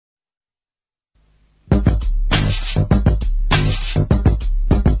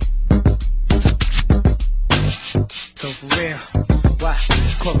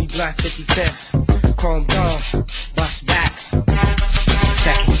Blunt 55th, Chrome Dome, bust back.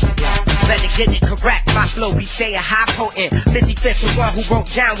 Check it, yeah. Better get it correct, my flow be staying high potent. 55th the one who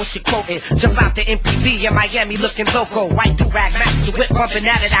wrote down what you're quoting. Jump out the MPV in Miami looking loco. White do-rag match the whip bumping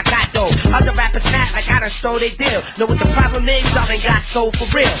at it, I got dough. Other rappers mad like I done stole they deal. Know what the problem is? Y'all ain't got soul for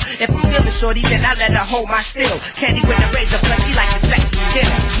real. If I'm feeling shorty, then I let her hold my steel. Candy with the razor, plus she like the sex we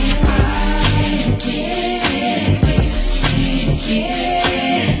kill.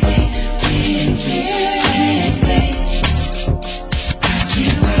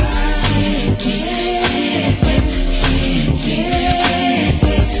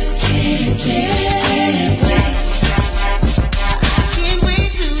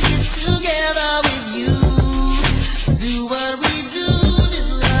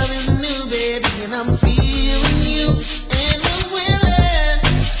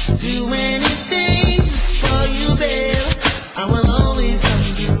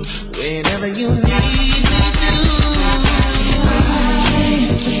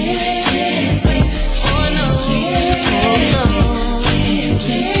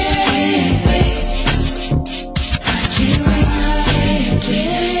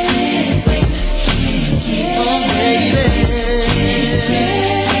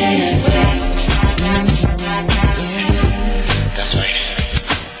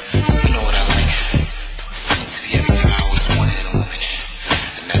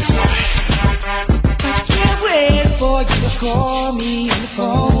 Call me on the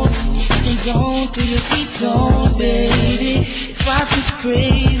phone, seconds on till you see tone, baby. It drives me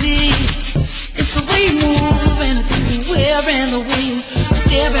crazy. It's the way you move and the things you wear and the way you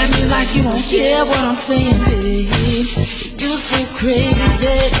stare at me like you don't care what I'm saying, baby. You're so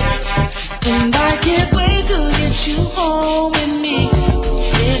crazy, and I can't wait to get you home with me.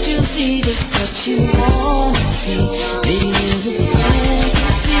 Let you see just what you want to see. Baby, it's a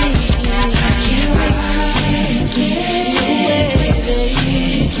fantasy.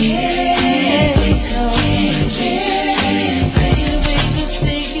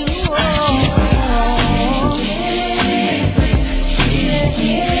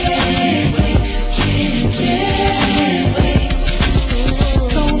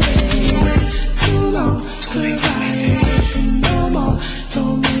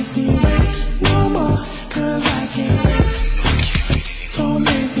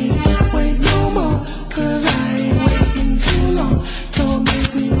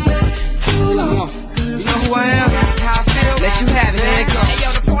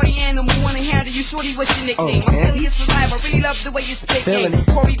 Shorty, what's your nickname? I'm feeling your saliva, really love the way you spit game.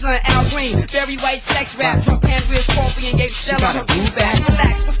 Corey Blunt, Al Green, very white sex rap. Drunk hand with coffee and gave Stella her groove back.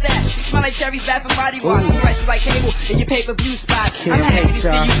 Relax, what's that? You smell like cherries, bath and body wash. Fresh like cable in your pay-per-view spot. I'm happy to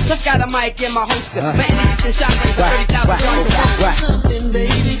see you. Just got a mic in my holster. My energies and shotgun for $30,000. Something,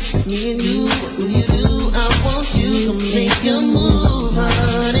 baby, it's me and you. What will you do? I want you, so make your move.